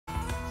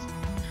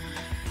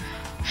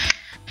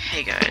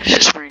Hey guys,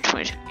 it's Marine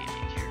 22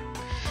 Gaming here.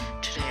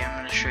 Today I'm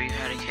going to show you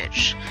how to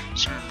catch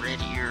some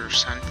Redear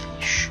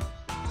Sunfish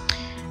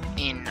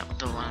in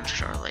the Lone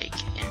Star Lake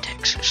in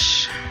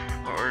Texas,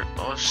 or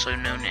also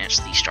known as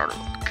the Starter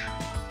Lake.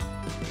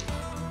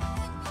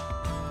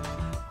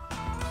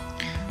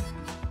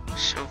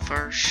 So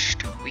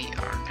first, we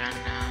are going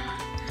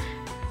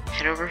to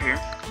head over here,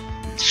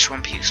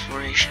 Swampy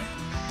Exploration.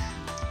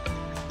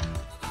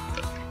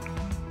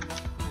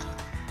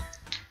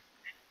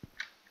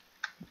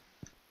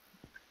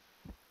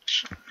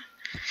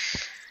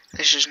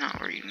 This is not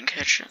where you can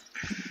catch it.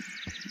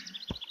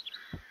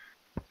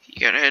 You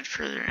gotta head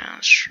further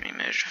downstream.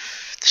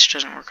 If this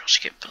doesn't work, I'll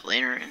skip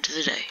later into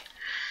the day.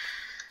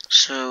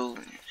 So,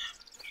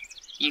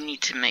 you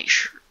need to make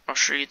sure, I'll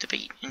show you the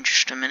bait in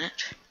just a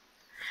minute.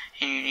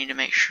 And you need to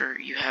make sure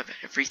you have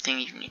everything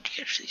you need to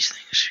catch these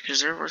things, because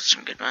they're worth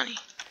some good money.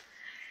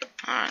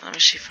 Alright, let me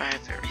see if I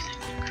have everything.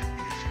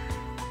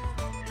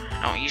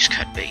 Don't use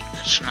cut bait,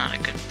 that's not a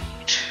good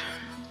bait.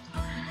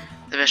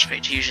 The best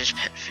bait to use is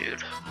pet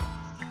food.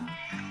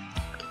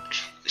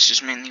 This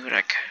is mainly what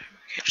I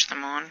catch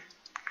them on.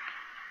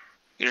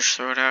 You just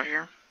throw it out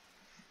here.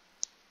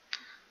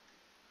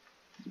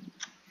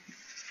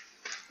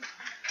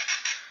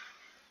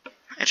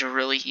 It's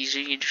really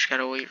easy, you just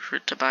gotta wait for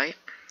it to bite,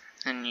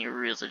 and you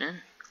reel it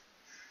in.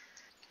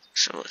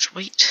 So let's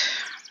wait.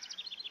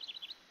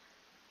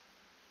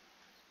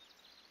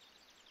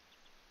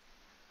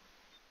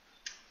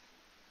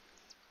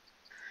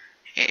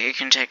 It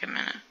can take a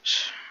minute.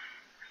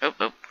 Oh,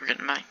 we're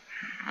getting bite.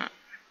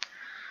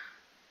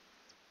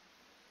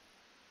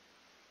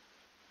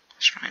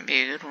 This might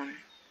be a good one.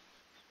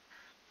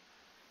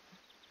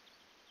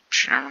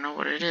 But you never know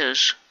what it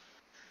is.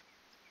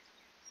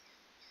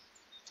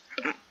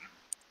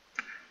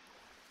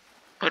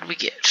 What do we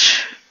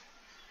get?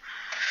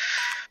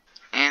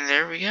 And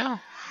there we go.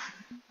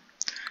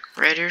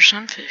 Redear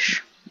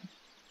Sunfish.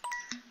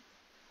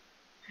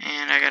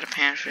 And I got a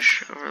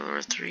panfish over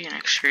lure 3 and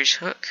X-Series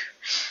hook.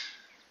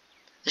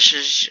 This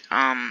is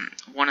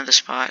one of the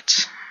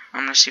spots.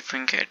 I'm gonna see if we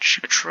can catch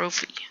a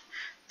trophy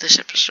this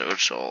episode,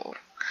 so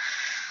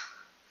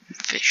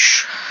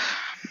fish.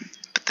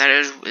 But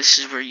this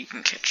is where you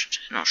can catch it,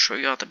 and I'll show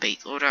you all the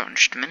bait loadout in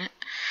just a minute.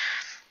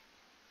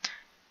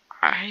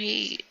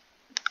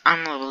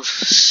 I'm level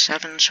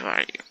 7, so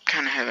I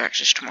kind of have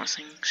access to more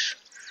things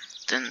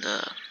than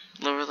the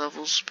lower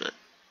levels, but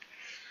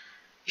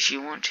if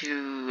you want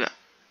to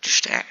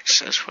just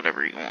access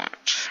whatever you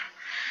want,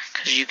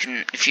 because you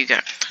can, if you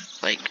got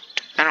like,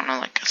 I don't know,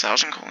 like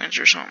 1,000 coins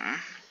or something,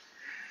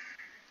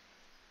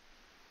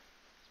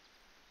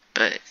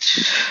 but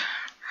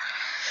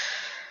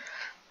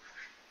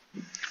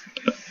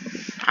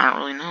I don't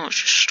really know. It's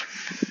just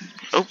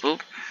okay,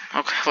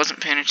 I wasn't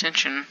paying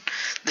attention.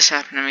 This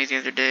happened to me the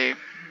other day.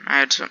 I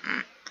had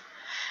something,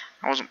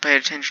 I wasn't paying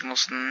attention,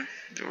 listening.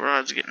 The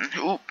rod's getting,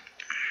 I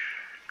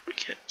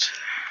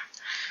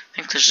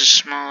think this is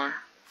smaller.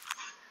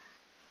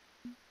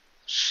 Let's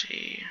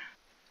see.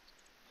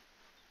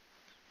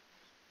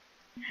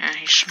 Yeah,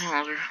 he's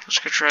smaller. Let's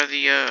go try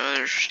the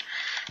other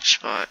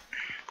spot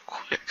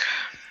quick.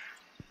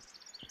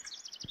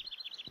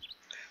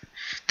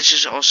 This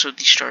is also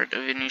the start of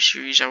a new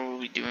series. I will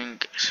be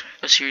doing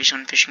a series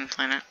on Fishing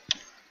Planet.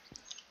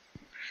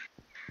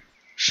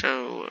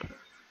 So,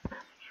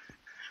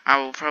 I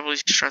will probably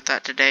start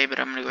that today, but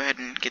I'm going to go ahead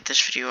and get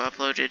this video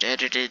uploaded,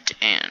 edited,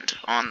 and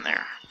on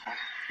there.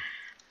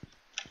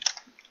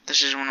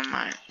 This is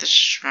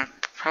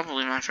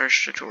probably my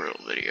first tutorial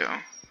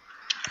video.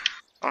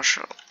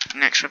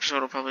 Next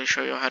episode I'll probably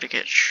show you how to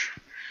catch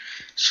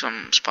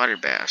some spotted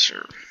bass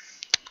or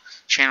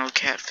channeled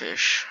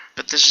catfish.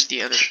 But this is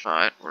the other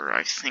spot where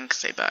I think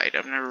they bite.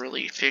 I've never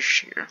really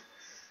fished here.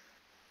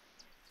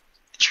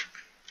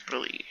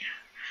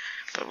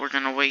 But we're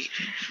gonna wait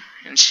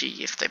and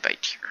see if they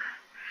bite here,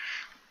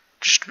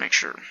 just to make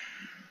sure,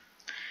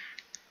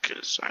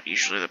 because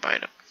usually they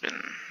bite up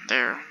in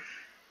there.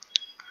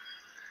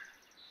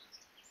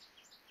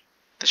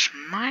 This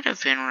might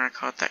have been where I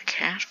caught that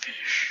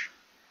catfish.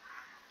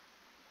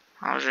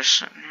 I was just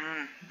sitting here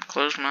and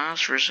closed my eyes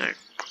for a sec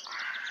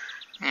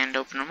and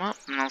open them up,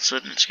 and all of a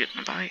sudden it's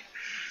getting a bite.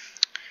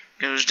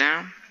 Goes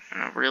down,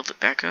 and I reeled it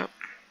back up.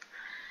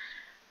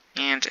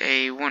 And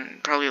it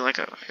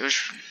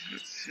was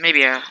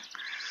maybe a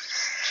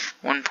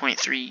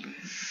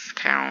 1.3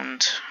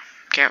 pound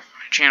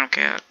channel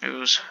cat. It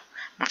was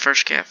my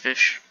first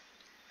catfish.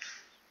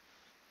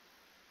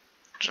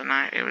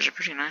 It was a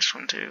pretty nice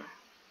one too.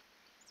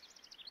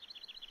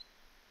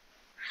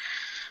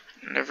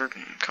 Never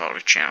caught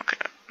a channel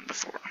cat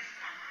before.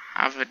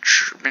 I've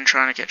been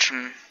trying to catch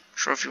some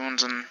trophy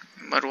ones in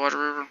Mudwater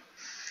River,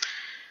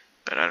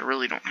 but I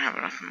really don't have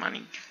enough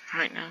money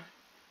right now.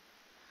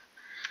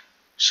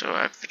 So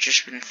I've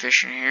just been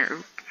fishing here.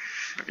 Oop,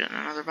 we're getting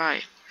another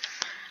bite.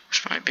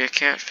 This might be a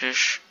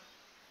catfish.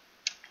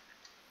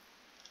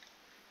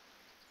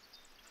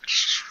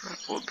 I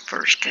pulled the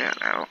first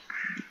cat out.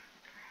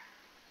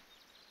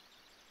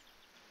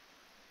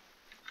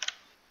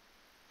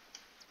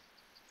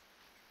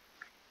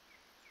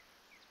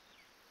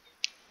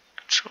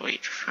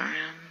 wait for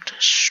him to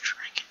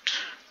strike it.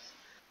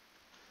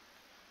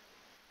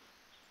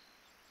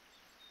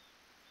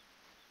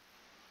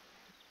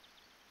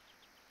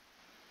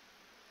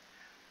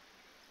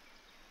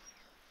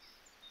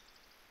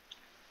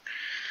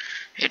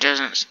 It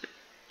doesn't,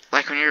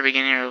 like when you're a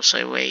beginner, it'll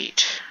say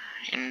wait,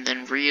 and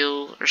then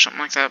reel or something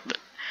like that, but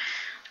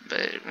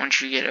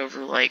once you get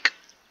over like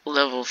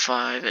level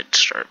 5, it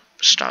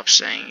stops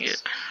saying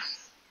it.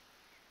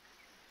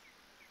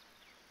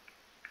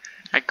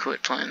 I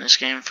quit playing this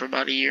game for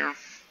about a year.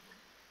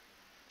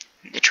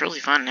 It's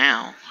really fun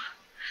now,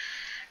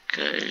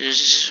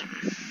 because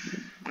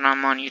when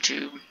I'm on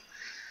YouTube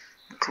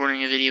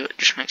recording a video, it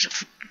just makes it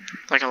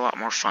like a lot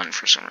more fun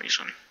for some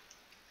reason.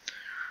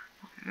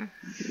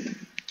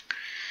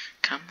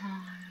 Come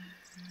on.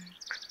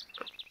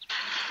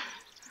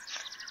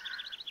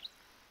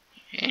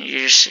 And you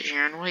just sit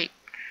here and wait.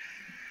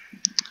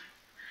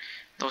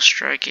 They'll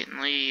strike it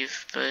and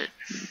leave, but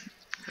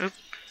oop,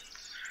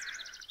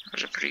 that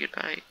was a pretty good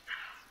bite.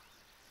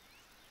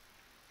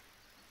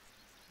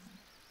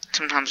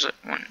 Sometimes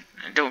when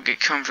don't get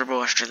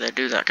comfortable after they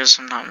do that, because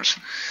sometimes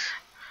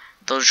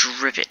they'll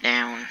just rip it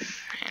down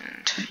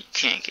and you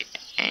can't get,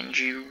 and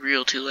you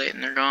reel too late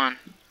and they're gone.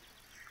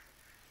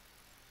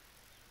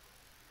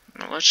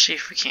 Well, let's see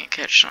if we can't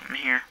catch something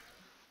here.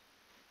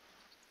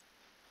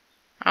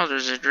 Oh,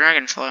 there's a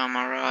dragonfly on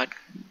my rod.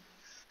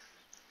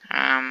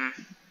 I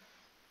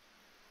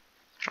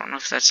don't know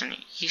if that's an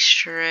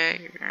Easter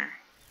egg or...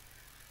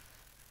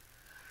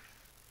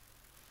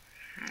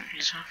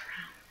 He's off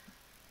now.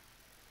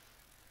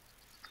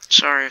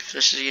 Sorry if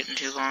this is getting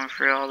too long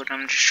for y'all, but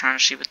I'm just trying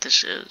to see what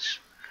this is.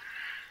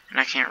 And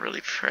I can't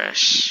really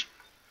press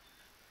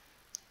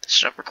the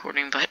stop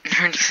recording button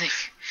or anything.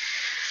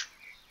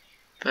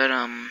 But,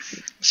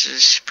 this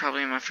is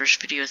probably my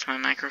first video with my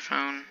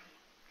microphone.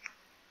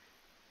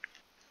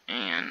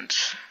 And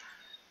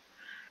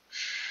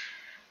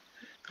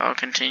I'll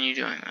continue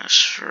doing this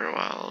for a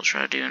while. I'll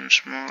try doing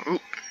some more.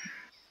 Ooh.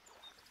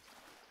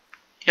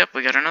 Yep,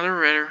 we got another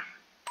redder.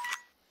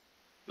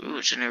 Ooh,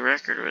 it's a new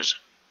record. It was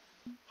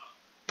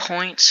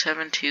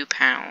 0.72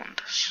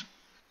 pounds.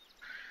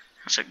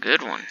 That's a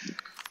good one.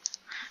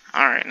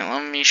 Alright, now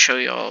let me show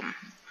y'all.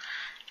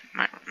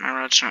 My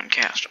rod's not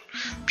cast.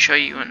 Show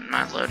you in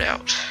my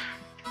loadout.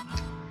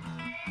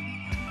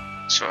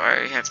 So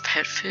I have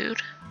pet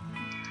food.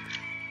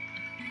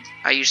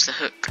 I use the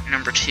hook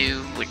number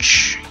 2,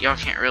 which y'all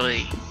can't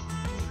really,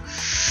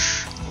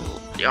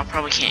 y'all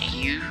probably can't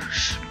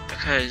use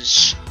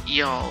because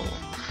y'all,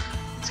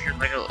 if you're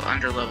like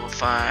under level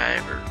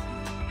 5 or,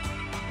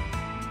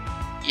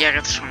 yeah, I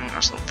got this one when I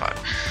was level 5.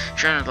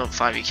 If you're under level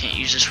 5, you can't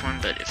use this one,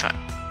 but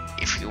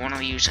if you want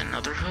to use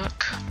another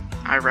hook,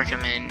 I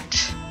recommend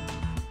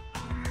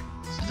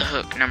the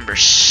hook number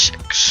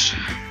 6,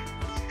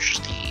 which is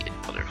the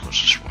other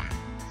closest one.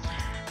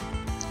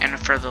 And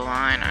for the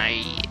line,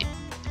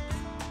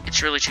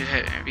 it's really too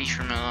heavy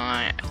for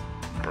my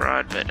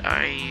rod, but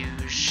I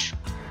use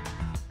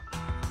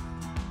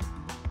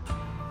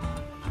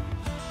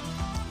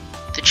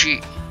the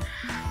G.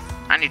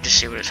 I need to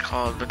see what it's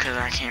called because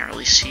I can't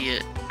really see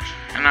it,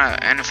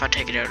 and if I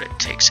take it out, it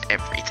takes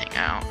everything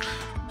out.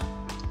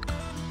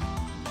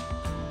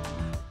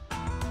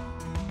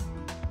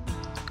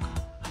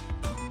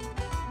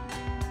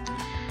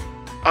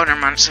 Oh, never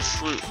mind. It's a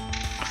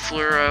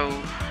fluoro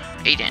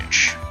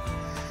 8-inch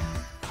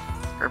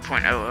or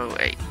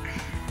 0.008.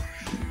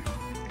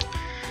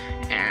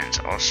 And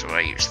also I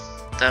use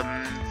the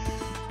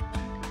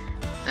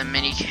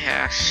mini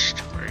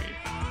cast, or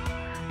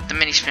the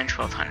mini spin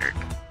 1200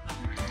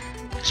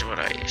 is what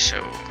I use. So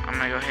I'm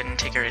gonna go ahead and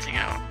take everything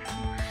out.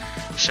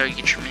 So you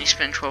get your mini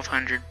spin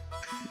 1200,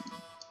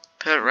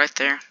 put it right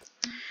there.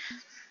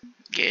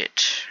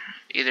 Get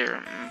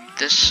either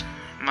this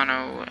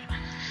mono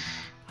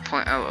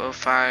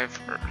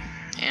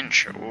 0.005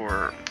 inch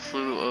or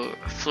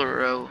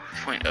fluoro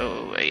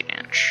 0.008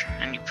 inch,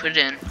 and you put it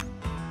in,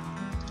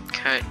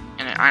 cut,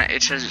 and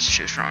it says it's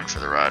too strong for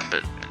the rod,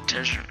 but it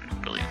doesn't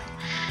really.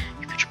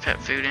 You put your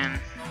pet food in.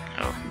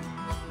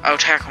 Oh,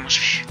 tackle must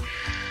be.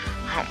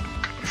 Oh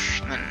my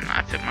gosh! And then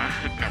I put my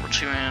hook number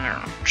 2 in,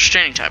 or just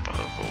any type of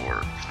hook will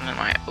work. And then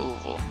my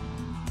oval.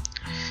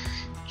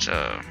 It's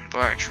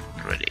black,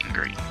 red, and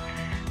green.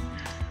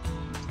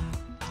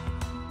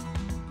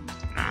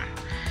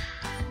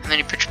 And then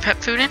you put your pet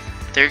food in.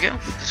 There you go.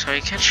 That's how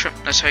you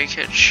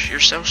catch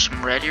yourself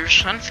some Redear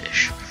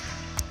Sunfish.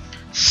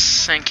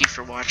 Thank you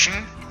for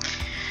watching.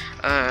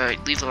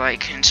 Leave a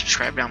like and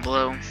subscribe down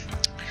below.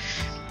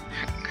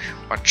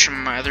 Watch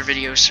my other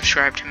videos.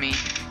 Subscribe to me.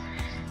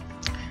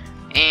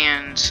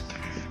 And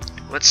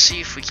let's see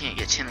if we can't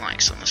get 10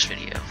 likes on this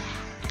video.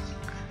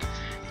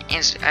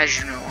 And as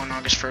you know, on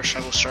August 1st,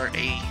 I will start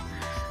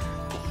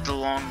the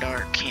Long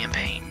Dark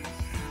campaign.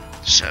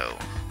 So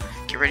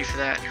get ready for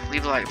that.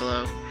 Leave a like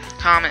below.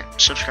 Comment,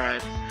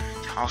 subscribe.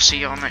 I'll see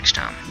y'all next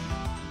time.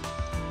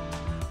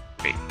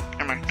 Wait,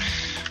 never mind.